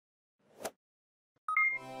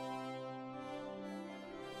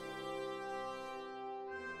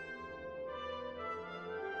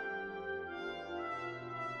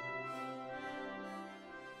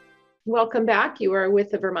Welcome back. You are with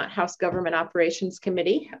the Vermont House Government Operations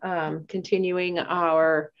Committee, continuing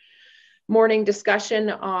our morning discussion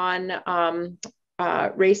on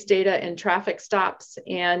race data and traffic stops.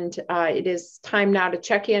 And it is time now to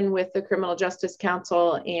check in with the Criminal Justice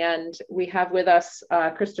Council. And we have with us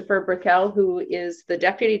Christopher Brickell, who is the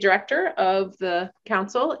Deputy Director of the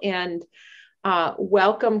Council. And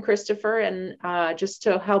welcome, Christopher. And just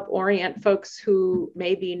to help orient folks who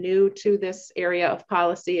may be new to this area of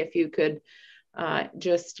policy, if you could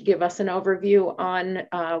just give us an overview on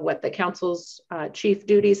what the council's chief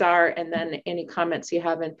duties are, and then any comments you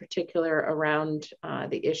have in particular around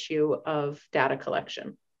the issue of data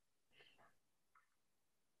collection.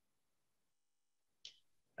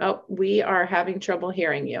 Oh, we are having trouble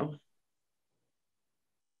hearing you.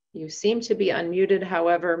 You seem to be unmuted.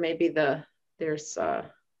 However, maybe there's a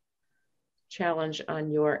challenge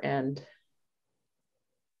on your end.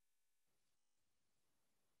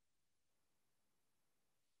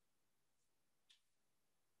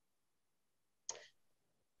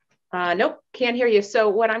 Nope, can't hear you. So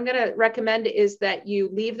what I'm going to recommend is that you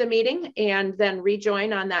leave the meeting and then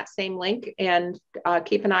rejoin on that same link, and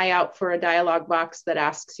keep an eye out for a dialog box that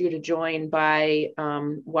asks you to join by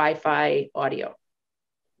Wi-Fi audio.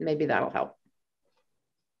 Maybe that'll help.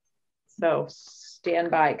 So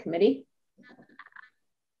stand by, committee.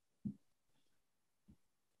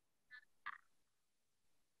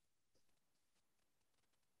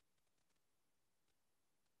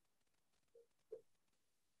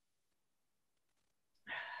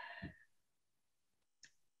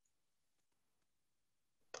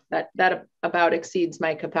 That about exceeds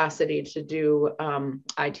my capacity to do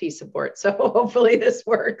IT support. So hopefully this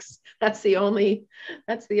works. That's the only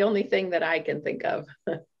thing that I can think of.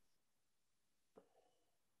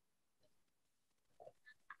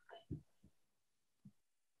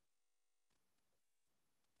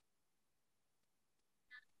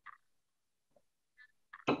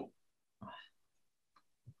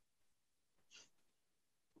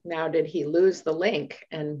 Now, did he lose the link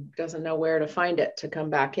and doesn't know where to find it to come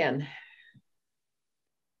back in?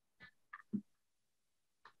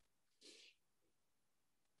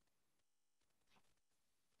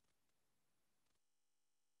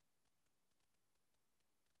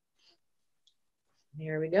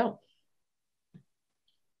 Here we go.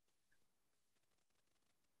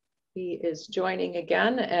 He is joining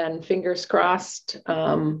again, and fingers crossed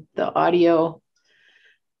the audio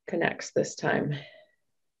connects this time.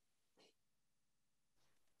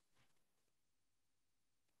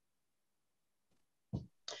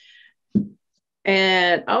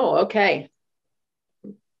 And, oh, okay.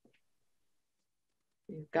 You've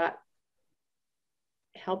got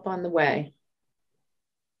help on the way.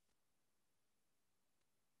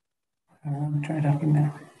 Try talking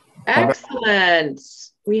now. Excellent.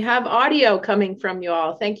 We have audio coming from you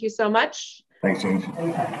all. Thank you so much. Thanks, James.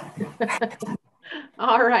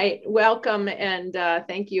 All right, welcome, and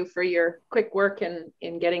thank you for your quick work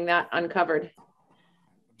in getting that uncovered.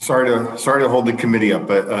 Sorry to hold the committee up,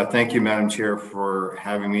 but thank you, Madam Chair, for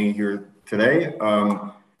having me here today.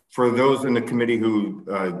 For those in the committee who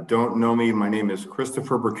don't know me, my name is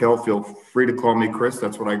Christopher Brickell. Feel free to call me Chris.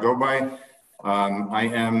 That's what I go by. I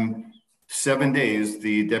am 7 days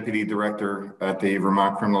the Deputy Director at the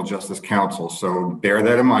Vermont Criminal Justice Council. So bear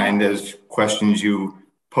that in mind, as questions you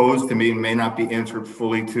pose to me may not be answered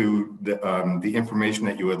fully to the information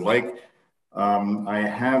that you would like. I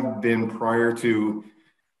have been, prior to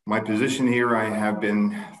my position here, I have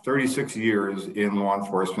been 36 years in law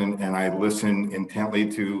enforcement, and I listen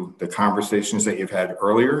intently to the conversations that you've had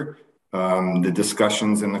earlier, the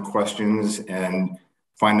discussions and the questions, and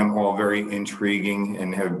find them all very intriguing,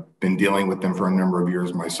 and have been dealing with them for a number of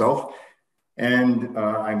years myself. And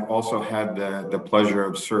I've also had the pleasure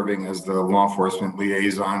of serving as the law enforcement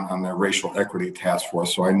liaison on the Racial Equity Task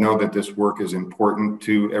Force. So I know that this work is important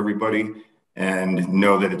to everybody, and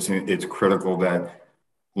know that it's critical that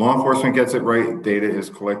law enforcement gets it right, data is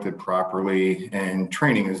collected properly, and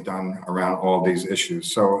training is done around all these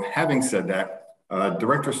issues. So having said that,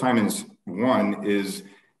 Director Simons, one, is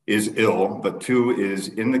ill, but two, is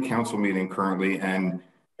in the council meeting currently, and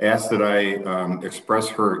asked that I express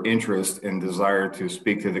her interest and desire to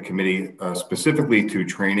speak to the committee specifically to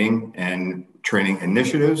training and training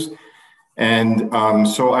initiatives. And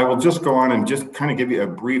so I will just go on and just kind of give you a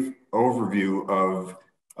brief overview of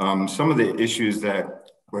some of the issues that,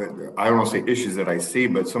 I don't want to say issues that I see,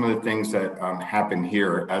 but some of the things that happen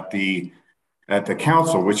here at the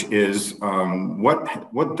council, which is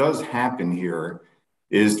what does happen here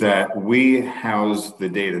is that we house the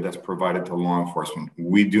data that's provided to law enforcement.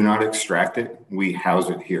 We do not extract it, we house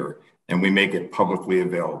it here, and we make it publicly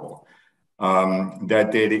available. That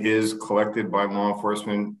data is collected by law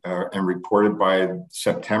enforcement and reported by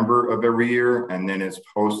September of every year, and then it's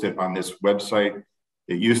posted on this website.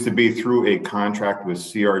 It used to be through a contract with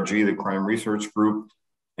CRG, the Crime Research Group,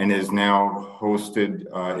 and is now hosted,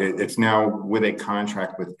 it's now with a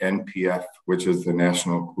contract with NPF, which is the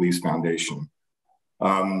National Police Foundation.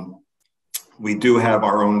 We do have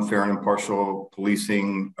our own fair and impartial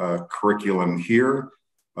policing curriculum here.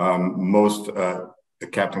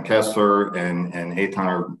 Captain Kessler and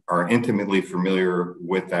Eitan are intimately familiar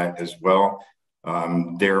with that as well.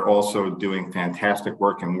 They're also doing fantastic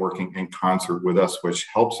work and working in concert with us, which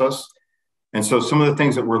helps us. And so some of the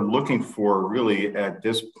things that we're looking for really at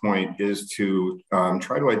this point is to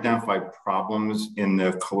try to identify problems in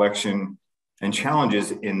the collection and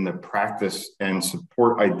challenges in the practice and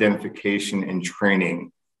support identification and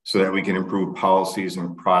training so that we can improve policies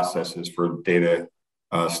and processes for data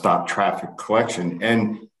stop traffic collection.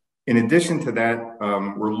 And in addition to that,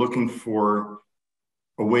 we're looking for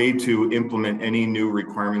a way to implement any new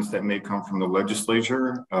requirements that may come from the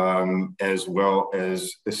legislature, as well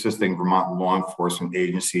as assisting Vermont law enforcement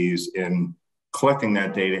agencies in collecting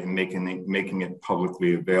that data and making it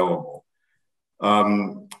publicly available.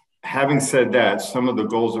 Having said that, some of the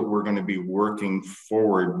goals that we're going to be working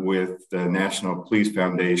forward with the National Police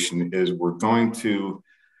Foundation is we're going to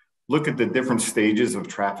look at the different stages of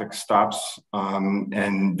traffic stops,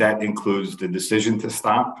 and that includes the decision to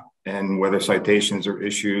stop and whether citations are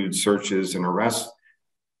issued, searches, and arrests.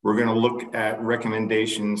 We're going to look at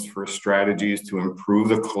recommendations for strategies to improve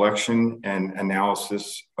the collection and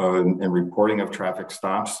analysis and reporting of traffic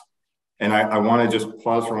stops. And I want to just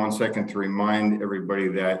pause for 1 second to remind everybody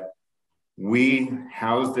that we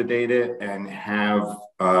house the data and have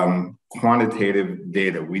quantitative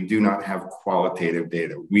data. We do not have qualitative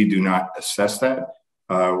data. We do not assess that.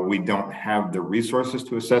 We don't have the resources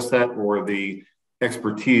to assess that or the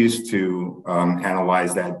expertise to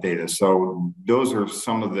analyze that data. So those are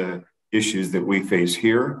some of the issues that we face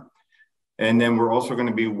here. And then we're also going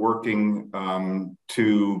to be working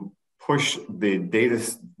to push the data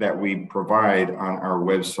that we provide on our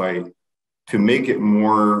website to make it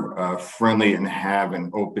more friendly and have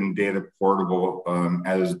an open data portable,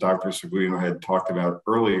 as Dr. Seguino had talked about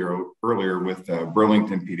earlier with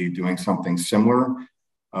Burlington PD doing something similar.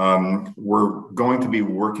 We're going to be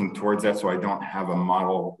working towards that, so I don't have a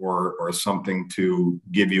model or something to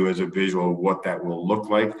give you as a visual of what that will look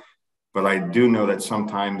like. But I do know that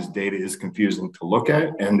sometimes data is confusing to look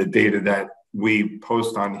at, and the data that we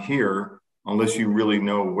post on here, unless you really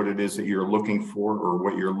know what it is that you're looking for or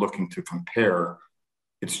what you're looking to compare,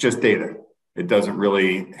 it's just data. It doesn't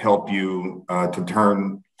really help you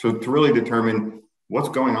to really determine what's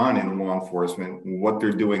going on in law enforcement, what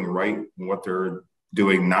they're doing right, what they're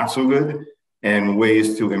doing not so good, and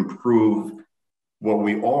ways to improve. What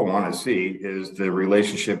we all want to see is the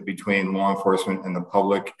relationship between law enforcement and the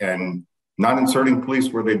public, and not inserting police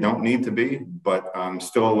where they don't need to be, but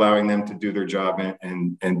still allowing them to do their job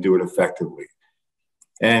and do it effectively.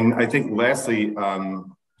 And I think lastly,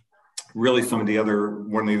 really one of the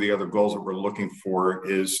other goals that we're looking for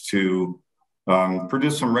is to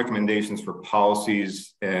produce some recommendations for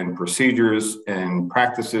policies and procedures and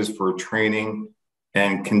practices for training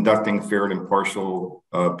and conducting fair and impartial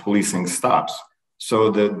policing stops.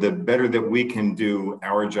 So the better that we can do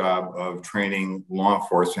our job of training law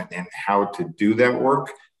enforcement and how to do that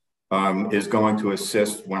work is going to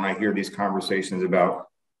assist when I hear these conversations about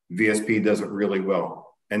VSP does it really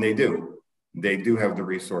well. And they do. They do have the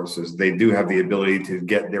resources. They do have the ability to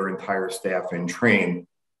get their entire staff and train.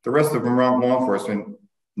 The rest of Vermont law enforcement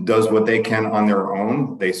does what they can on their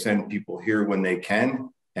own. They send people here when they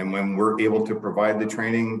can. And when we're able to provide the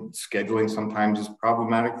training, scheduling sometimes is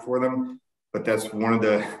problematic for them. But that's one of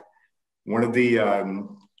the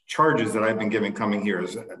charges that I've been given coming here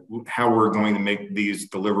is how we're going to make these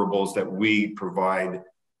deliverables that we provide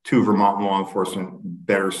to Vermont law enforcement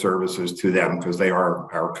better services to them because they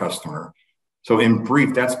are our customer. So in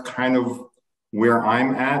brief, that's kind of where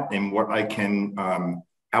I'm at and what I can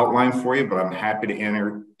outline for you, but I'm happy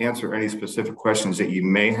to answer any specific questions that you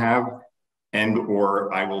may have.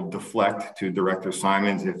 Or I will deflect to Director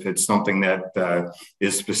Simons if it's something that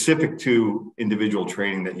is specific to individual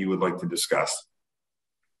training that you would like to discuss.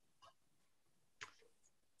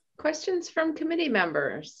 Questions from committee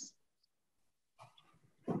members?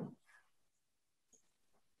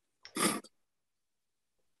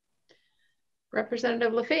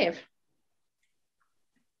 Representative Lefebvre.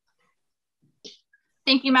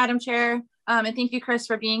 Thank you, Madam Chair. And thank you, Chris,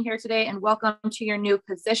 for being here today, and welcome to your new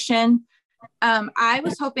position. I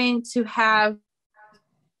was hoping to have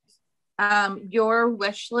your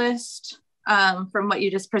wish list from what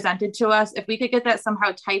you just presented to us. If we could get that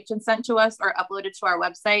somehow typed and sent to us or uploaded to our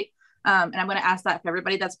website, and I'm going to ask that for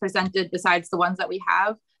everybody that's presented besides the ones that we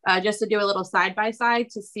have, just to do a little side by side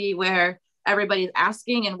to see where everybody's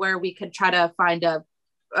asking and where we could try to find a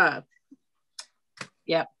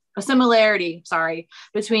similarity,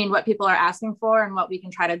 between what people are asking for and what we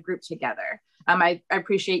can try to group together. I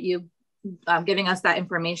appreciate you giving us that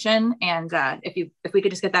information, and if we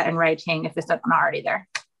could just get that in writing, if it's not already there.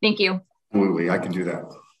 Thank you. Absolutely, I can do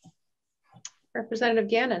that. Representative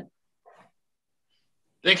Gannon.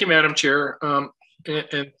 Thank you, Madam Chair.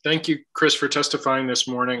 And thank you, Chris, for testifying this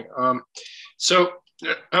morning.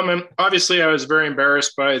 Obviously, I was very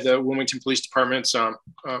embarrassed by the Wilmington Police Department's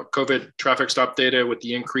COVID traffic stop data with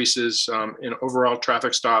the increases in overall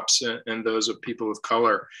traffic stops and those of people of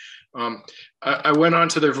color. I went on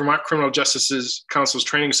to the Vermont Criminal Justice Council's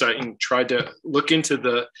training site and tried to look into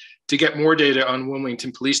to get more data on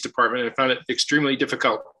Wilmington Police Department, and found it extremely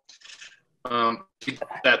difficult to get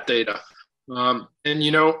that data. And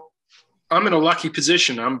you know, I'm in a lucky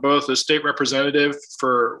position. I'm both a state representative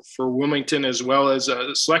for Wilmington as well as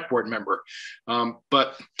a select board member.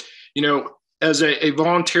 But you know, as a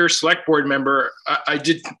volunteer select board member, I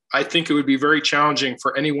think it would be very challenging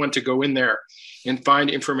for anyone to go in there and find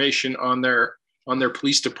information on their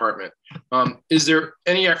police department. Is there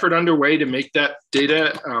any effort underway to make that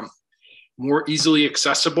data more easily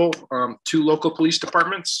accessible to local police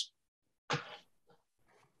departments?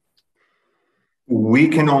 We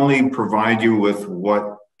can only provide you with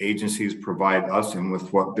what agencies provide us and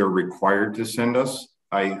with what they're required to send us.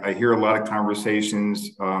 I hear a lot of conversations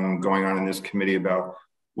going on in this committee about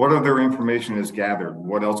what other information is gathered,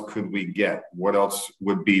 what else could we get, what else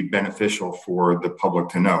would be beneficial for the public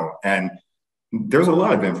to know. And there's a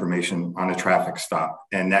lot of information on a traffic stop,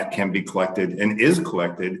 and that can be collected and is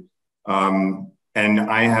collected. And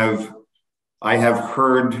I have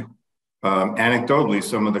heard anecdotally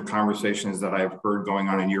some of the conversations that I've heard going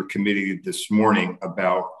on in your committee this morning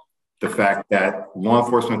about the fact that law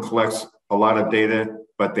enforcement collects a lot of data,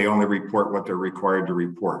 but they only report what they're required to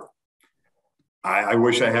report. I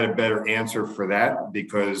wish I had a better answer for that,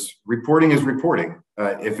 because reporting is reporting.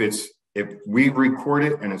 If we record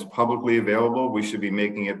it and it's publicly available, we should be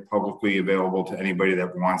making it publicly available to anybody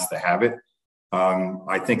that wants to have it.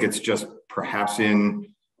 I think it's just perhaps in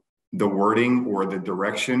the wording or the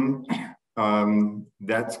direction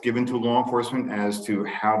that's given to law enforcement as to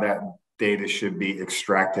how that data should be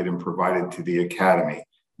extracted and provided to the academy.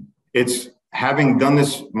 It's, having done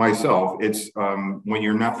this myself, it's when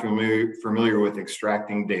you're not familiar with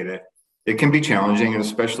extracting data, it can be challenging, and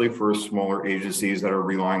especially for smaller agencies that are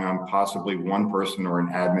relying on possibly one person or an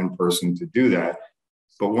admin person to do that.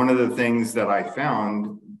 But one of the things that I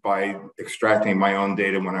found by extracting my own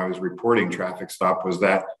data when I was reporting traffic stop was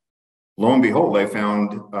that, lo and behold, I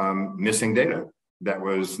found missing data that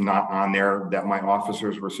was not on there that my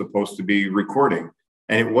officers were supposed to be recording.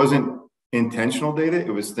 And it wasn't intentional data.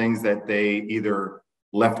 It was things that they either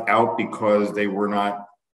left out because they were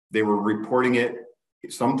reporting it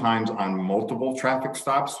sometimes on multiple traffic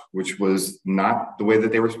stops, which was not the way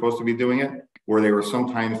that they were supposed to be doing it, or they were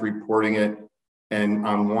sometimes reporting it and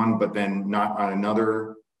on one, but then not on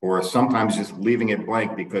another, or sometimes just leaving it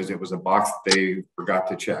blank because it was a box that they forgot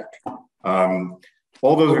to check.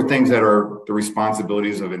 All those are things that are the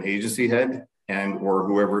responsibilities of an agency head and or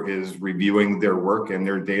whoever is reviewing their work and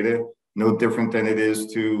their data, no different than it is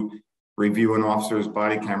to review an officer's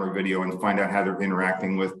body camera video and find out how they're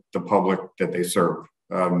interacting with the public that they serve.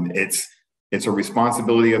 It's a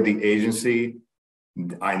responsibility of the agency.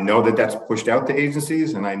 I know that that's pushed out to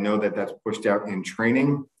agencies, and I know that that's pushed out in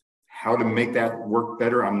training. How to make that work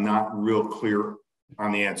better, I'm not real clear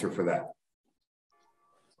on the answer for that.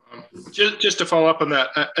 Just to follow up on that,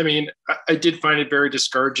 I mean, I did find it very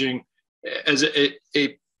discouraging as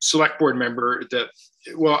a select board member that,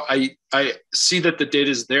 well, I see that the data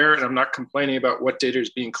is there, and I'm not complaining about what data is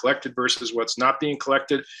being collected versus what's not being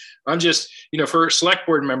collected. I'm just, you know, for a select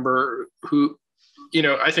board member who, you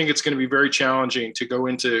know, I think it's going to be very challenging to go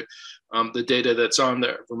into the data that's on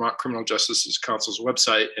the Vermont Criminal Justice Council's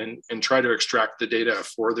website and try to extract the data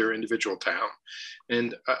for their individual town.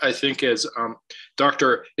 And I think, as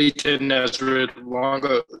Dr. Eitan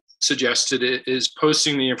Nasrid-Longo suggested, it is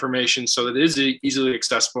posting the information so that it is easily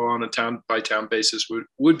accessible on a town by town basis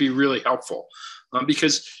would be really helpful.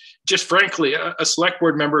 Because just frankly, a select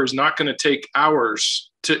board member is not going to take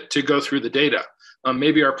hours to go through the data.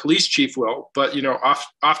 Maybe our police chief will, but you know,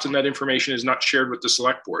 often that information is not shared with the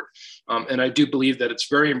select board. And I do believe that it's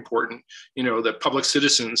very important, you know, that public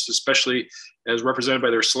citizens, especially as represented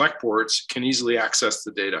by their select boards, can easily access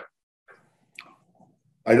the data.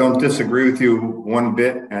 I don't disagree with you one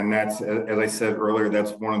bit. And that's, as I said earlier,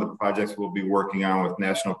 that's one of the projects we'll be working on with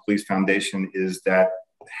National Police Foundation, is that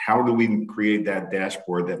how do we create that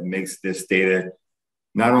dashboard that makes this data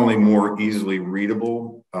not only more easily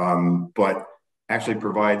readable, but actually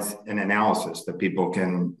provides an analysis that people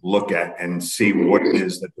can look at and see what it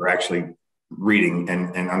is that they're actually reading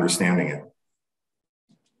and understanding it.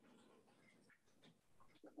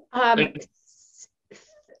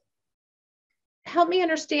 Help me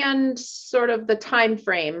understand sort of the time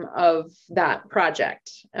frame of that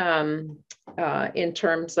project in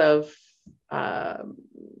terms of,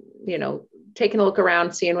 you know, taking a look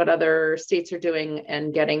around, seeing what other states are doing,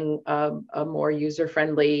 and getting a more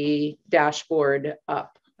user-friendly dashboard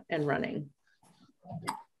up and running.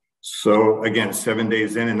 So again, 7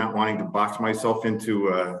 days in and not wanting to box myself into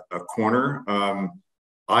a corner.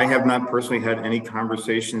 I have not personally had any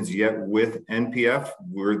conversations yet with NPF,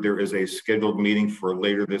 where there is a scheduled meeting for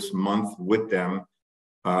later this month with them.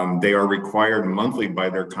 They are required monthly by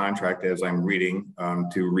their contract, as I'm reading,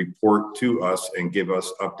 to report to us and give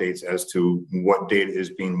us updates as to what data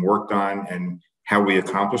is being worked on and how we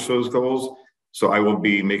accomplish those goals. So I will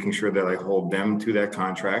be making sure that I hold them to that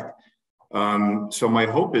contract. So my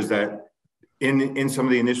hope is that in some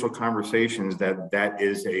of the initial conversations, that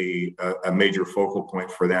is a major focal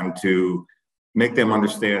point for them, to make them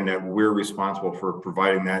understand that we're responsible for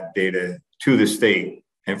providing that data to the state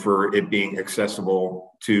and for it being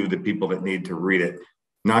accessible to the people that need to read it.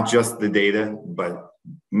 Not just the data, but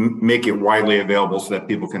make it widely available so that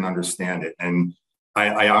people can understand it. And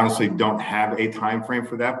I honestly don't have a time frame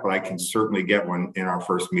for that, but I can certainly get one in our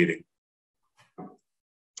first meeting.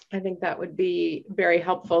 I think that would be very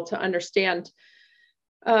helpful to understand.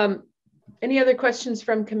 Any other questions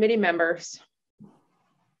from committee members?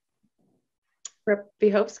 Rep.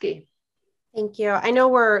 Vihovsky. Thank you. I know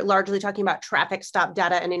we're largely talking about traffic stop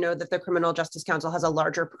data, and I know that the Criminal Justice Council has a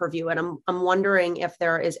larger purview, and I'm wondering if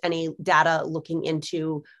there is any data looking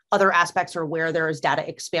into other aspects or where there is data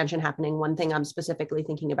expansion happening. One thing I'm specifically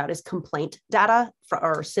thinking about is complaint data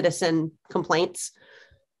or citizen complaints.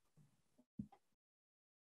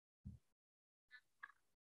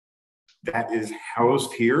 That is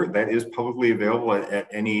housed here. That is publicly available at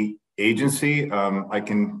any agency. I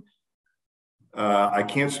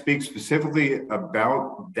can't speak specifically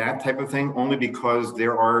about that type of thing, only because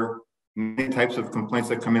there are many types of complaints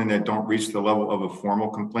that come in that don't reach the level of a formal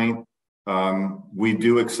complaint. We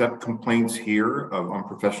do accept complaints here of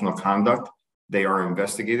unprofessional conduct. They are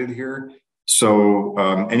investigated here. So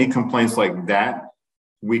any complaints like that,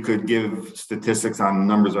 we could give statistics on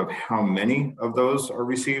numbers of how many of those are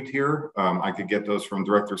received here. I could get those from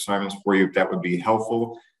Director Simons for you if that would be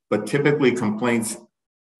helpful. But typically complaints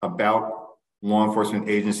about law enforcement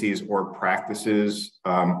agencies or practices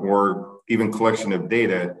or even collection of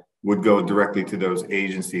data would go directly to those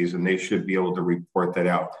agencies, and they should be able to report that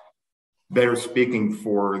out. Better speaking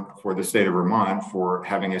for the state of Vermont, for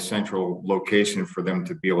having a central location for them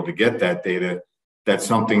to be able to get that data, that's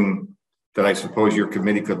something that I suppose your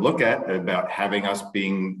committee could look at, about having us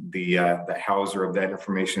being the houser of that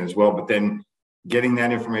information as well, but then getting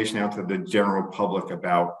that information out to the general public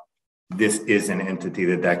about this is an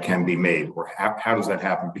entity that can be made, or how does that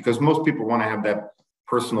happen? Because most people want to have that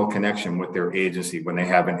personal connection with their agency when they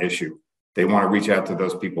have an issue. They want to reach out to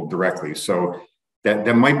those people directly. So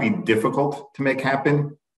that might be difficult to make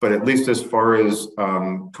happen, but at least as far as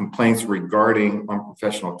complaints regarding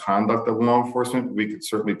unprofessional conduct of law enforcement, we could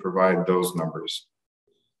certainly provide those numbers.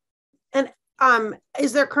 And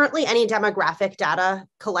is there currently any demographic data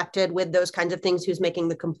collected with those kinds of things? Who's making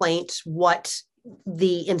the complaint? What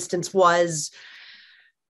the instance was?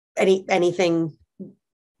 Anything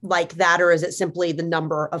like that? Or is it simply the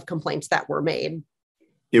number of complaints that were made?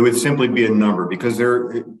 It would simply be a number, because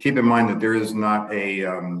keep in mind that there is not a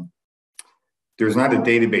there's not a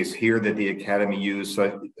database here that the Academy used,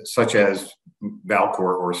 such as Valcor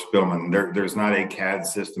or Spillman. There's not a CAD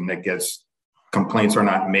system that gets complaints are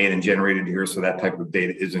not made and generated here, so that type of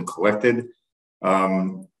data isn't collected.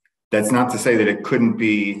 That's not to say that it couldn't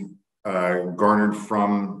be garnered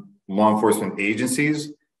from law enforcement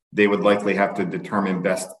agencies. They would likely have to determine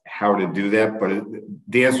best how to do that, but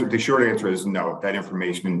the short answer is no, that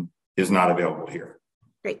information is not available here.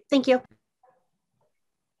 Great, thank you.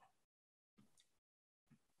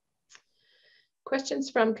 Questions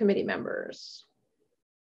from committee members?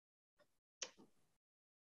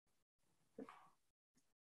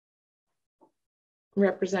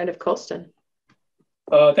 Representative Colston.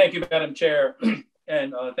 Thank you, Madam Chair,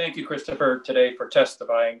 and thank you, Christopher, today for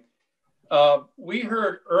testifying. We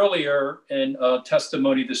heard earlier in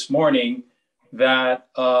testimony this morning that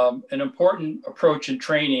an important approach in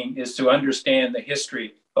training is to understand the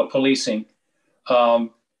history of policing.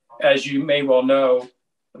 As you may well know,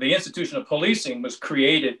 the institution of policing was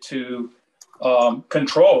created to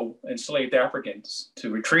control enslaved Africans,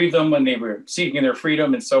 to retrieve them when they were seeking their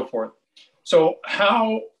freedom and so forth. So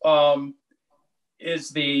how is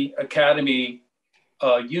the Academy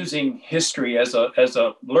using history as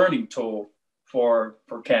a learning tool for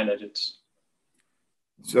candidates?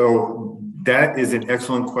 So that is an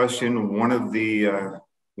excellent question. One of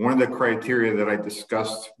the criteria that I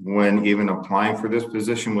discussed when even applying for this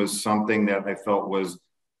position was something that I felt was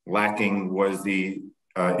lacking, was the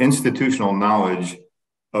institutional knowledge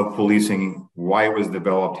of policing, why it was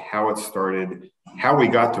developed, how it started, how we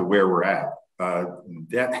got to where we're at.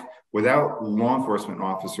 That without law enforcement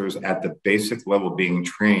officers at the basic level being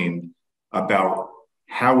trained about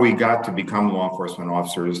how we got to become law enforcement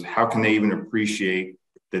officers, how can they even appreciate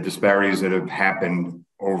the disparities that have happened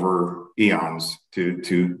over eons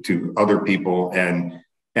to other people and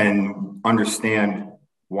understand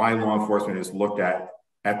why law enforcement is looked at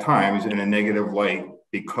times in a negative light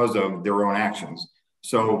because of their own actions.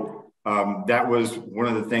 So that was one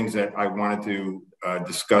of the things that I wanted to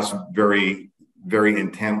discuss very, very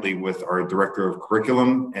intently with our director of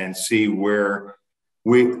curriculum and see where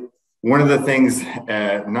one of the things,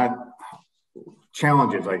 not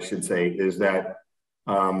challenges, I should say, is that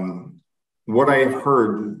what I have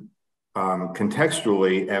heard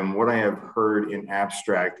contextually and what I have heard in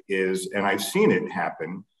abstract is, and I've seen it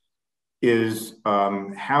happen, is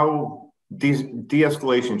how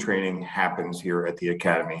de-escalation training happens here at the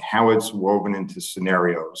Academy, how it's woven into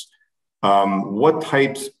scenarios. What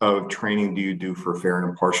types of training do you do for fair and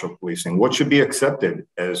impartial policing? What should be accepted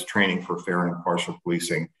as training for fair and impartial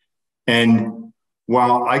policing? And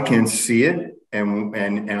while I can see it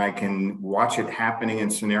and I can watch it happening in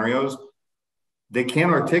scenarios, they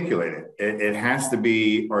can't articulate it. It has to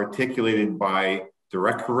be articulated by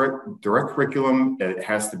direct curriculum. It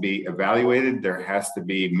has to be evaluated. There has to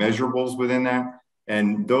be measurables within that.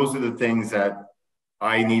 And those are the things that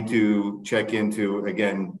I need to check into,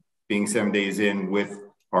 again, being 7 days in with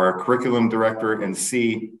our curriculum director and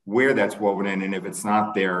see where that's woven in. And if it's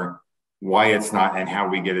not there, why it's not and how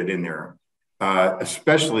we get it in there.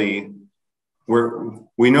 Especially where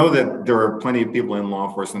we know that there are plenty of people in law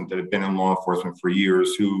enforcement that have been in law enforcement for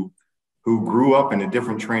years who grew up in a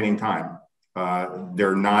different training time.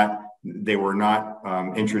 They were not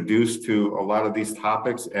introduced to a lot of these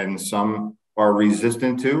topics, and some are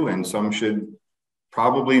resistant to, and some should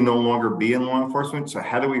probably no longer be in law enforcement. So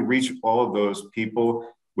how do we reach all of those people?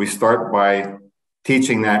 We start by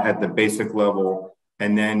teaching that at the basic level,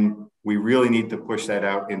 and then we really need to push that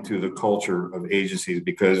out into the culture of agencies,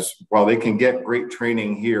 because while they can get great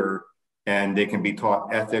training here and they can be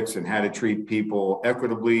taught ethics and how to treat people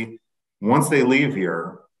equitably, once they leave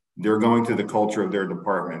here, they're going to the culture of their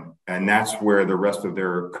department. And that's where the rest of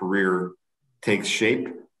their career takes shape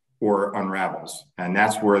or unravels. And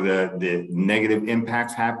that's where the negative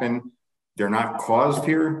impacts happen. They're not caused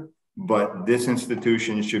here, but this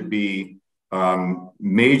institution should be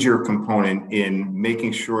major component in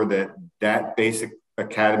making sure that that basic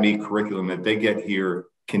academy curriculum that they get here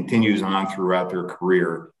continues on throughout their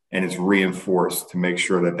career and is reinforced to make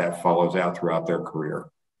sure that that follows out throughout their career.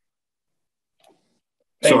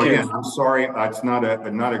 So again, I'm sorry, it's not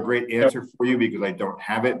a great answer for you because I don't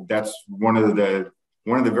have it. That's one of the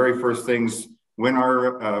very first things when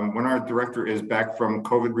our director is back from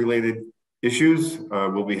COVID related issues,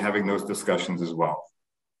 we'll be having those discussions as well.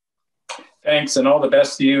 Thanks, and all the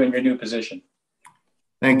best to you in your new position.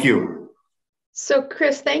 Thank you. So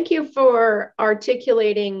Chris, thank you for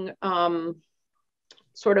articulating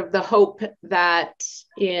sort of the hope that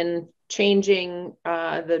in changing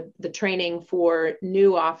the training for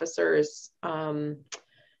new officers,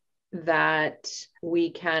 that we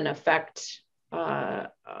can affect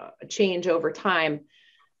change over time.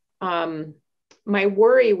 My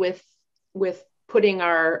worry with putting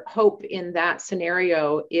our hope in that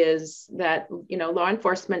scenario is that, law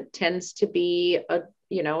enforcement tends to be a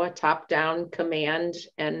top-down command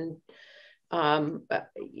and,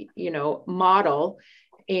 model.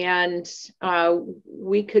 And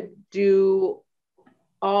we could do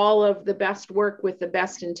all of the best work with the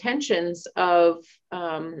best intentions of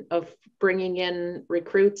bringing in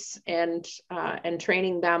recruits and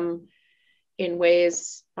training them in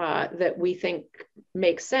ways that we think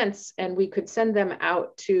make sense. And we could send them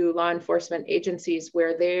out to law enforcement agencies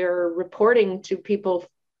where they're reporting to people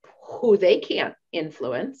who they can't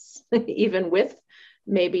influence, even with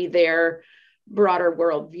maybe their broader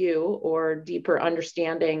worldview or deeper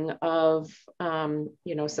understanding of,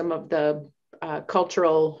 some of the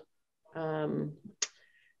cultural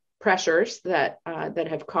pressures that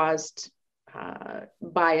have caused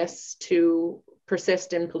bias to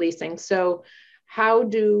persist in policing. So how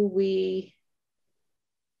do we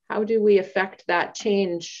affect that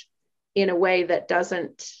change in a way that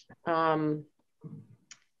doesn't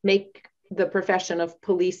make the profession of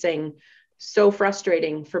policing so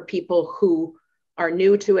frustrating for people who are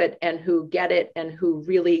new to it and who get it and who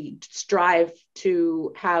really strive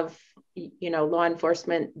to have, law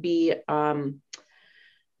enforcement be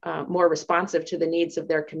more responsive to the needs of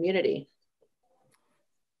their community?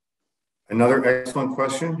 Another excellent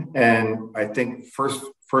question. And I think first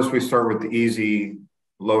we start with the easy,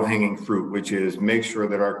 low-hanging fruit, which is make sure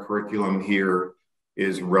that our curriculum here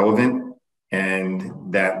is relevant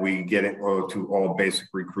and that we get it to all basic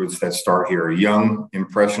recruits that start here, young,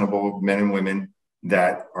 impressionable men and women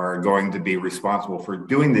that are going to be responsible for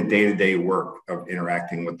doing the day-to-day work of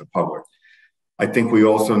interacting with the public. I think we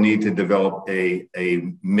also need to develop a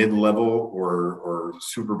mid-level or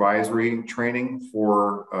supervisory training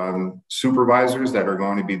for supervisors that are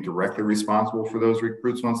going to be directly responsible for those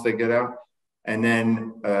recruits once they get out. And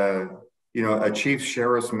then, a chief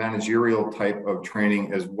sheriff's managerial type of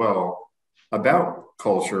training as well about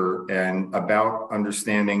culture and about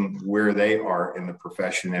understanding where they are in the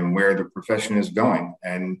profession and where the profession is going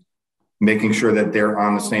and making sure that they're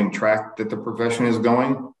on the same track that the profession is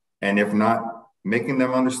going. And if not, making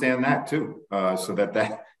them understand that too, so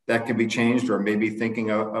that can be changed, or maybe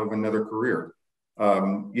thinking of another career.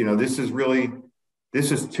 This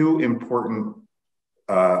is too important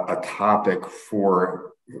a topic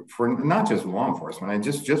for not just law enforcement and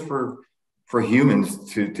just for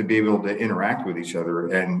humans to be able to interact with each other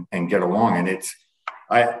and get along. And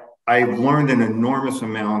I've learned an enormous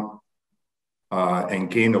amount and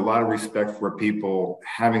gained a lot of respect for people,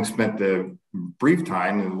 having spent the brief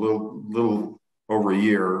time, a little over a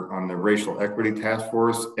year, on the Racial Equity Task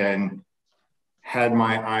Force, and had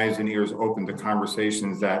my eyes and ears open to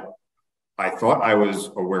conversations that I thought I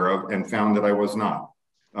was aware of and found that I was not.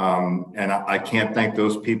 And I can't thank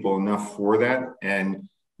those people enough for that. And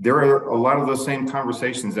there are a lot of those same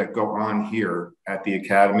conversations that go on here at the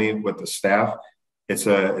Academy with the staff. It's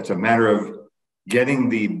a matter of getting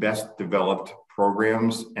the best developed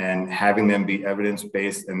programs and having them be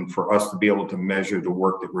evidence-based, and for us to be able to measure the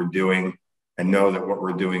work that we're doing and know that what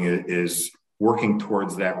we're doing is working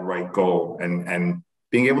towards that right goal, and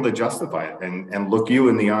being able to justify it and look you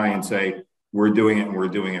in the eye and say, we're doing it and we're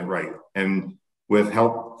doing it right. And with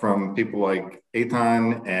help from people like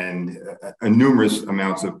Eitan and numerous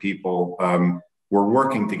amounts of people, we're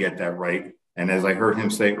working to get that right. And as I heard him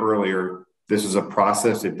say earlier, this is a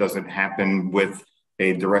process. It doesn't happen with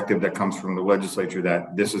a directive that comes from the legislature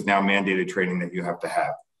that this is now mandated training that you have to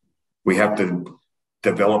have. We have to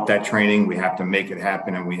develop that training. We have to make it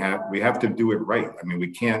happen, and we have to do it right. I mean, we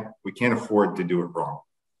can't afford to do it wrong.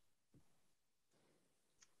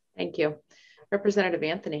 Thank you. Representative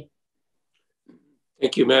Anthony.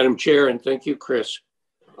 Thank you, Madam Chair, and thank you, Chris.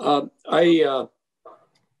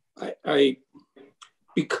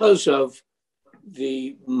 Because of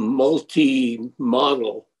the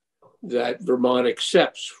multi-model that Vermont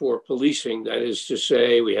accepts for policing, that is to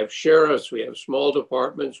say, we have sheriffs, we have small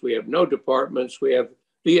departments, we have no departments, we have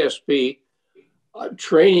VSP.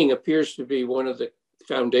 Training appears to be one of the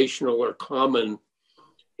foundational or common,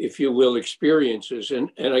 if you will, experiences. And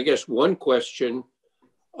I guess one question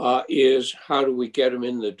is, how do we get them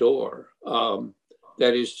in the door?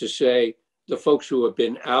 That is to say, the folks who have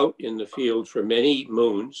been out in the field for many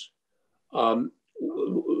moons,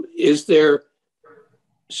 is there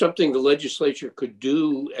something the legislature could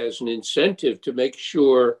do as an incentive to make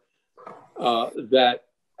sure that,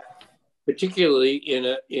 particularly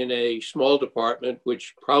in a small department,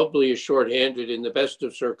 which probably is shorthanded in the best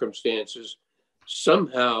of circumstances,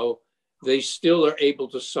 somehow they still are able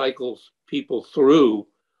to cycle people through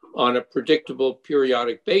on a predictable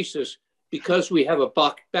periodic basis, because we have a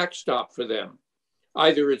backstop for them.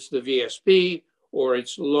 Either it's the VSP or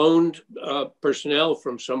it's loaned personnel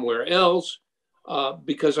from somewhere else,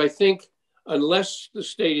 because I think unless the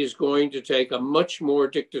state is going to take a much more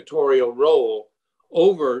dictatorial role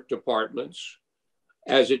over departments,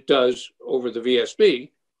 as it does over the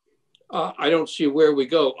VSP, I don't see where we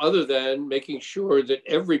go other than making sure that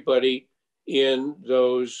everybody in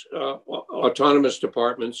those autonomous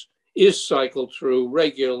departments is cycled through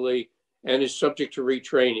regularly and is subject to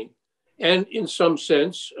retraining and, in some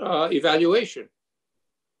sense, evaluation.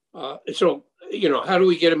 So, how do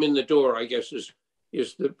we get them in the door, I guess, is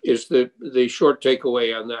the short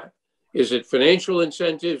takeaway on that. Is it financial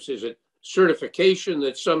incentives? Is it certification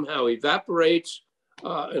that somehow evaporates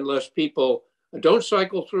unless people don't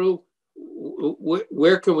cycle through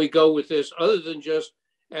where can we go with this other than just,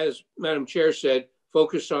 as Madam Chair said,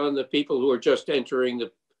 focus on the people who are just entering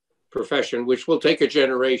the profession, which will take a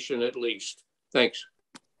generation at least. Thanks.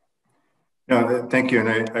 No, thank you,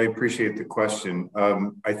 and I appreciate the question.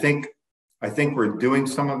 I think we're doing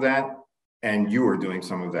some of that, and you are doing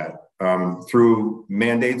some of that through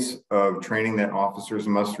mandates of training that officers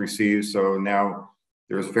must receive. So now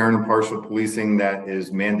there's fair and impartial policing that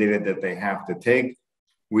is mandated that they have to take.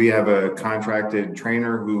 We have a contracted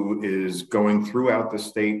trainer who is going throughout the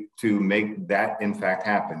state to make that in fact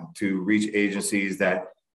happen, to reach agencies that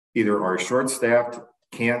either are short-staffed,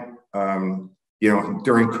 can't,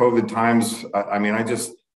 during COVID times. I mean, I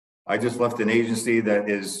just left an agency that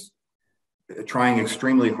is trying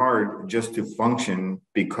extremely hard just to function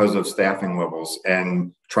because of staffing levels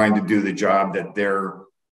and trying to do the job that their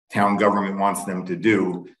town government wants them to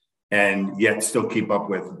do, and yet still keep up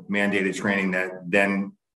with mandated training that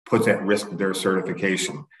then puts at risk their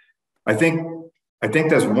certification. I think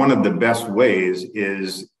that's one of the best ways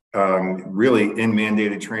is really in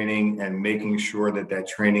mandated training and making sure that that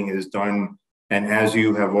training is done. And as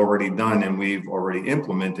you have already done and we've already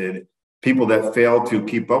implemented, people that fail to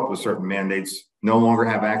keep up with certain mandates no longer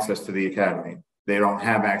have access to the academy. They don't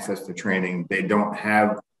have access to training. They don't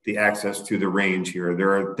have the access to the range here.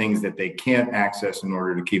 There are things that they can't access in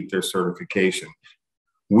order to keep their certification.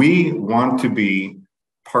 We want to be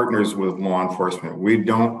partners with law enforcement. We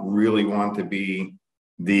don't really want to be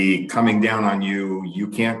the coming down on you, you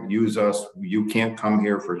can't use us, you can't come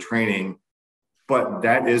here for training, but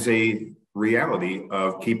that is a reality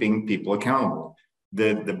of keeping people accountable.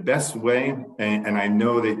 The best way, and I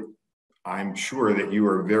know that I'm sure that you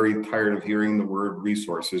are very tired of hearing the word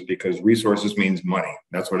resources, because resources means money.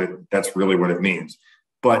 That's really what it means.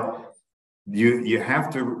 But you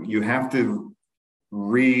have to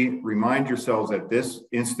remind yourselves that this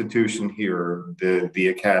institution here, the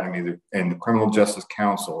Academy and the Criminal Justice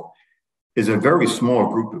Council, is a very small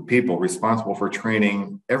group of people responsible for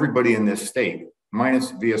training everybody in this state,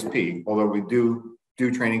 minus VSP, although we do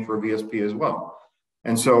training for VSP as well.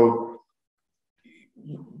 And so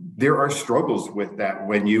there are struggles with that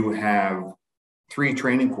when you have 3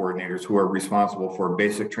 training coordinators who are responsible for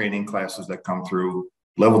basic training classes that come through,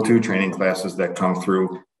 level 2 training classes that come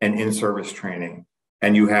through, and in-service training.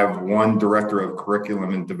 And you have 1 director of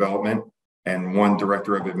curriculum and development and 1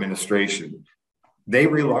 director of administration. They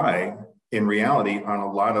rely, in reality, on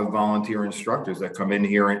a lot of volunteer instructors that come in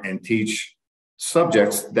here and teach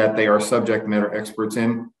subjects that they are subject matter experts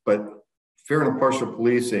in, but fair and impartial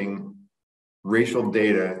policing, racial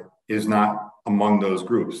data is not among those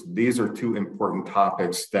groups. These are 2 important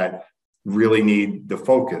topics that really need the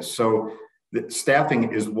focus. So the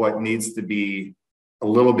staffing is what needs to be a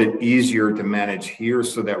little bit easier to manage here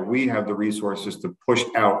so that we have the resources to push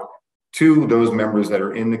out to those members that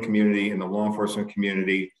are in the community, in the law enforcement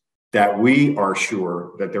community, that we are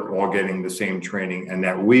sure that they're all getting the same training and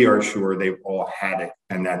that we are sure they've all had it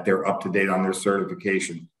and that they're up to date on their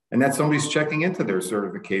certification and that somebody's checking into their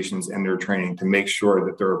certifications and their training to make sure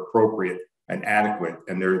that they're appropriate and adequate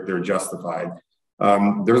and they're justified.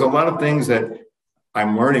 There's a lot of things that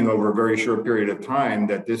I'm learning over a very short period of time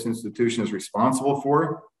that this institution is responsible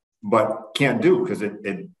for, but can't do because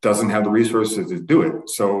it doesn't have the resources to do it.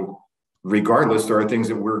 So regardless, there are things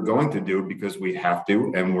that we're going to do because we have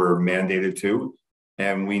to and we're mandated to,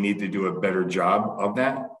 and we need to do a better job of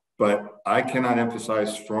that. But I cannot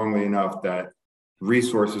emphasize strongly enough that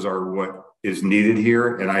resources are what is needed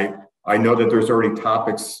here. And I know that there's already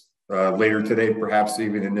topics later today, perhaps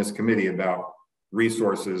even in this committee, about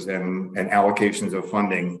resources and allocations of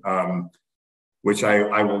funding, which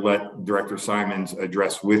I will let Director Simons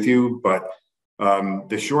address with you. But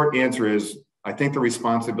the short answer is, I think the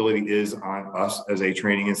responsibility is on us as a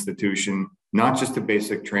training institution, not just to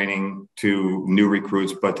basic training to new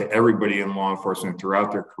recruits, but to everybody in law enforcement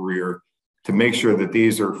throughout their career, to make sure that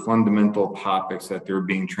these are fundamental topics that they're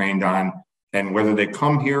being trained on, and whether they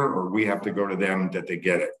come here or we have to go to them, that they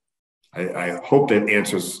get it. I hope that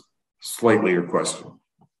answers slightly your question.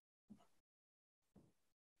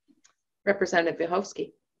 Representative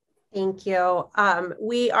Vyhovsky. Thank you.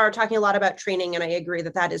 We are talking a lot about training, and I agree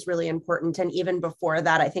that that is really important. And even before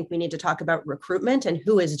that, I think we need to talk about recruitment and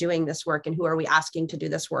who is doing this work and who are we asking to do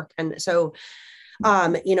this work. And so,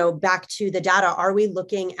 back to the data, are we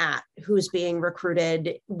looking at who's being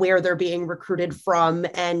recruited, where they're being recruited from,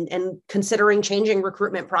 and considering changing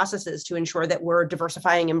recruitment processes to ensure that we're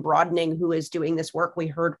diversifying and broadening who is doing this work? We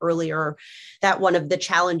heard earlier that one of the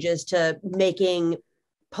challenges to making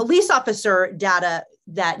police officer data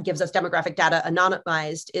that gives us demographic data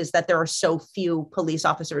anonymized is that there are so few police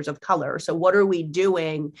officers of color. So what are we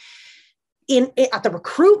doing at the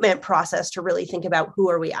recruitment process to really think about who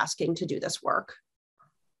are we asking to do this work?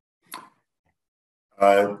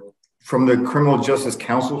 From the Criminal Justice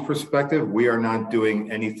Council's perspective, we are not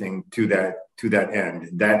doing anything to that end.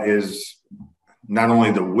 That is not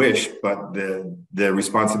only the wish, but the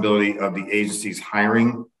responsibility of the agency's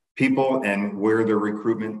hiring people and where their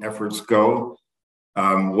recruitment efforts go,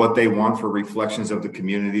 what they want for reflections of the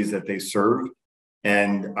communities that they serve.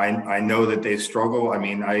 And I know that they struggle. I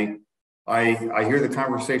mean, I hear the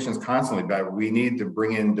conversations constantly about we need to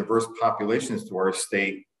bring in diverse populations to our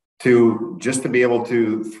state to be able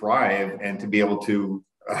to thrive and to be able to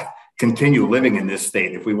continue living in this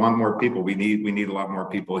state. If we want more people, we need a lot more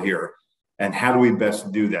people here. And how do we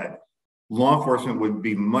best do that? Law enforcement would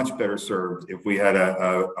be much better served if we had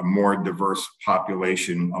a more diverse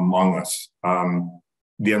population among us.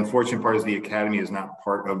 The unfortunate part is the academy is not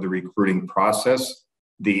part of the recruiting process.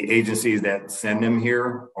 The agencies that send them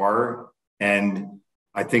here are, and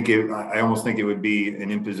I almost think it would be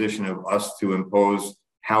an imposition of us to impose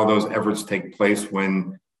how those efforts take place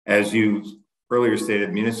when, as you earlier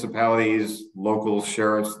stated, municipalities, local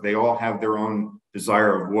sheriffs, they all have their own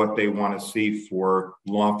desire of what they want to see for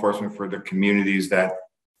law enforcement for the communities that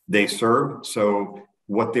they serve. So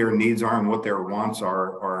what their needs are and what their wants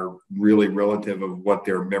are really relative of what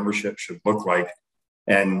their membership should look like.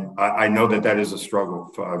 And I know that is a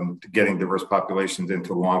struggle getting diverse populations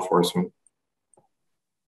into law enforcement.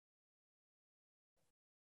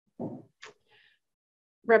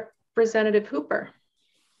 Representative Hooper.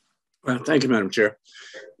 Thank you, Madam Chair.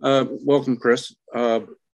 Welcome, Chris.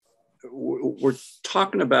 We're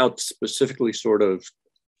talking about specifically sort of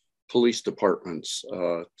police departments,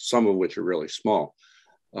 some of which are really small.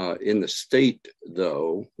 In the state,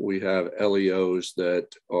 though, we have LEOs that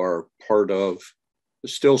are part of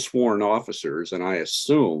still sworn officers, and I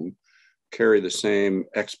assume carry the same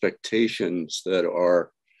expectations that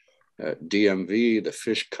are DMV, the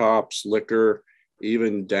fish cops, liquor,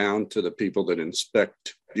 even down to the people that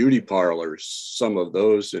inspect beauty parlors. Some of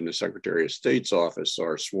those in the Secretary of State's office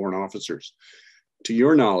are sworn officers. To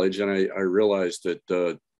your knowledge, and I realize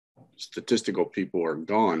that statistical people are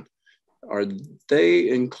gone, are they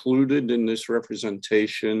included in this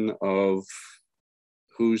representation of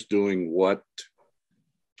who's doing what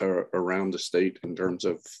around the state in terms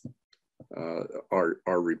of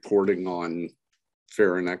our reporting on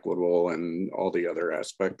fair and equitable and all the other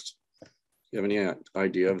aspects? You have any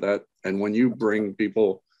idea of that? And when you bring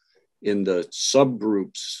people in the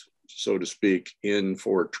subgroups, so to speak, in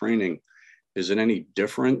for training, is it any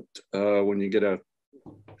different when you get a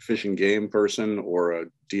fish and game person or a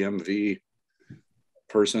DMV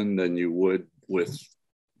person than you would with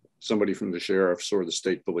somebody from the sheriff's or the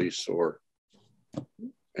state police or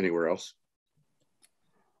anywhere else?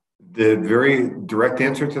 The very direct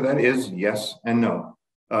answer to that is yes and no.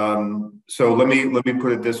 So let me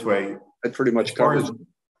put it this way. That pretty much covers. As far as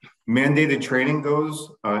mandated training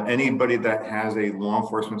goes, anybody that has a law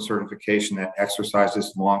enforcement certification that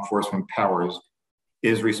exercises law enforcement powers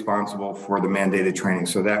is responsible for the mandated training.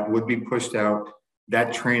 So that would be pushed out.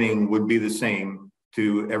 That training would be the same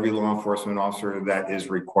to every law enforcement officer that is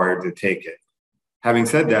required to take it. Having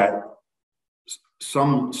said that,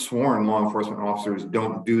 some sworn law enforcement officers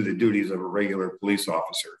don't do the duties of a regular police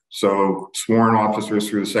officer. So sworn officers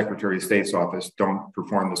through the Secretary of State's office don't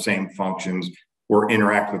perform the same functions or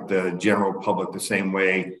interact with the general public the same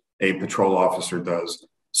way a patrol officer does.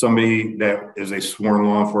 Somebody that is a sworn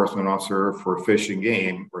law enforcement officer for fish and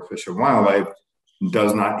game or fish and wildlife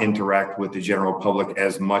does not interact with the general public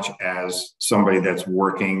as much as somebody that's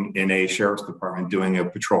working in a sheriff's department doing a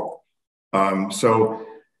patrol. So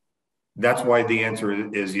that's why the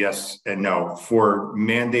answer is yes and no. For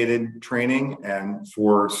mandated training and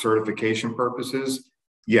for certification purposes,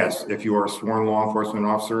 yes, if you are a sworn law enforcement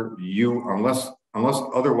officer, you, unless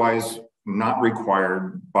otherwise not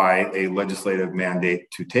required by a legislative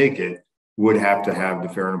mandate to take it, would have to have the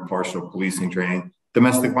fair and impartial policing training.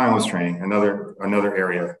 Domestic violence training, another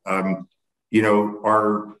area. Our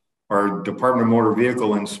Department of Motor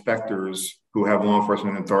Vehicle inspectors who have law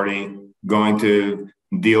enforcement authority going to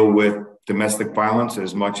deal with domestic violence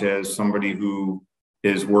as much as somebody who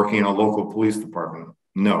is working in a local police department?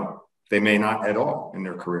 No, they may not at all in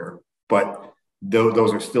their career, but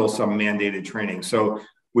those are still some mandated training. So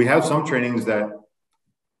we have some trainings that,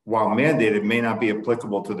 while mandated, may not be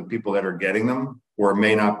applicable to the people that are getting them, or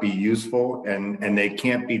may not be useful, and they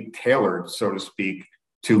can't be tailored, so to speak,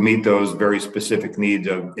 to meet those very specific needs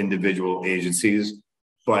of individual agencies,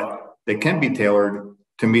 but they can be tailored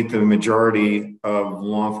to meet the majority of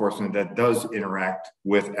law enforcement that does interact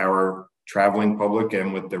with our traveling public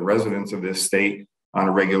and with the residents of this state on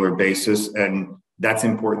a regular basis. And that's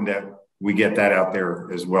important that we get that out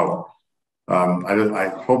there as well.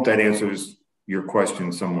 I hope that answers your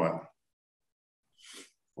question somewhat.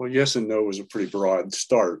 Well, yes and no was a pretty broad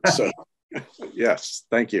start. So yes,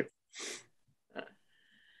 thank you.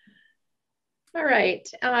 All right.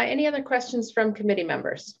 Any other questions from committee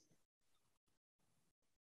members?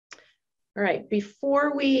 All right,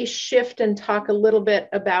 before we shift and talk a little bit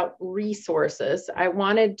about resources, I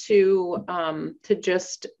wanted to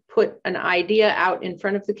just put an idea out in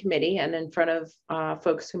front of the committee and in front of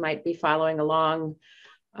folks who might be following along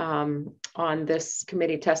on this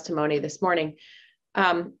committee testimony this morning.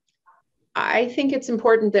 I think it's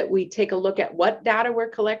important that we take a look at what data we're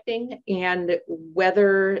collecting and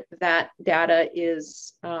whether that data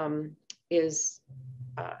is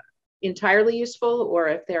entirely useful, or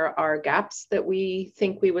if there are gaps that we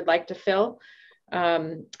think we would like to fill.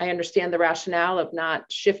 I understand the rationale of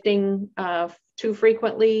not shifting too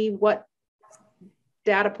frequently what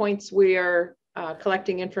data points we are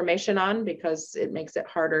collecting information on, because it makes it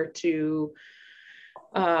harder to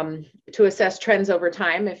assess trends over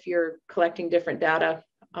time if you're collecting different data.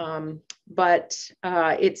 But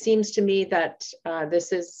it seems to me that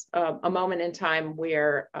this is a moment in time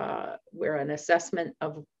where an assessment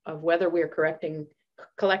of whether we're collecting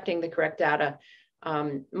the correct data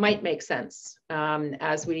might make sense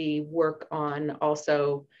as we work on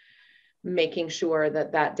also making sure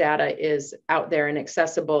that that data is out there and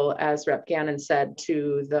accessible, as Rep. Gannon said,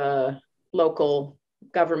 to the local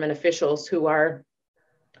government officials who are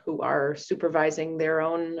supervising their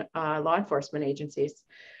own law enforcement agencies.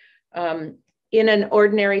 In an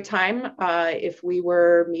ordinary time, if we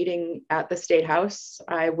were meeting at the State House,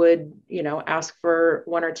 I would, ask for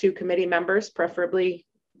 1 or 2 committee members, preferably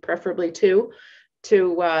 2,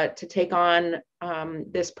 to take on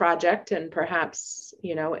this project, and perhaps,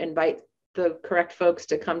 invite the correct folks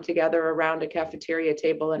to come together around a cafeteria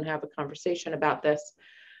table and have a conversation about this.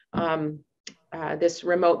 This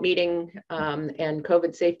remote meeting and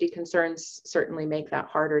COVID safety concerns certainly make that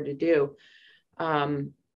harder to do.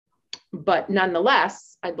 But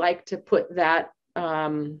nonetheless, I'd like to put that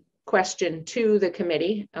question to the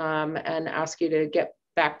committee and ask you to get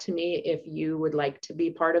back to me if you would like to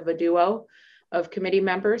be part of a duo of committee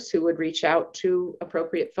members who would reach out to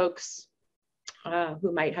appropriate folks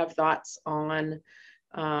who might have thoughts on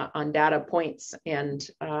data points and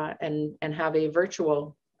have a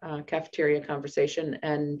virtual cafeteria conversation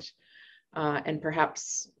and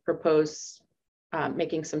perhaps propose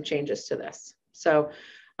making some changes to this. So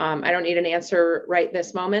I don't need an answer right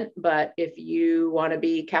this moment, but if you want to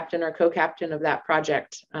be captain or co-captain of that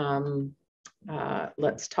project,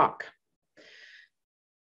 let's talk.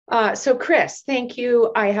 So Chris, thank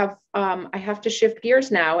you. I have to shift gears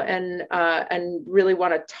now and really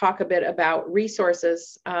want to talk a bit about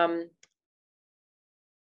resources.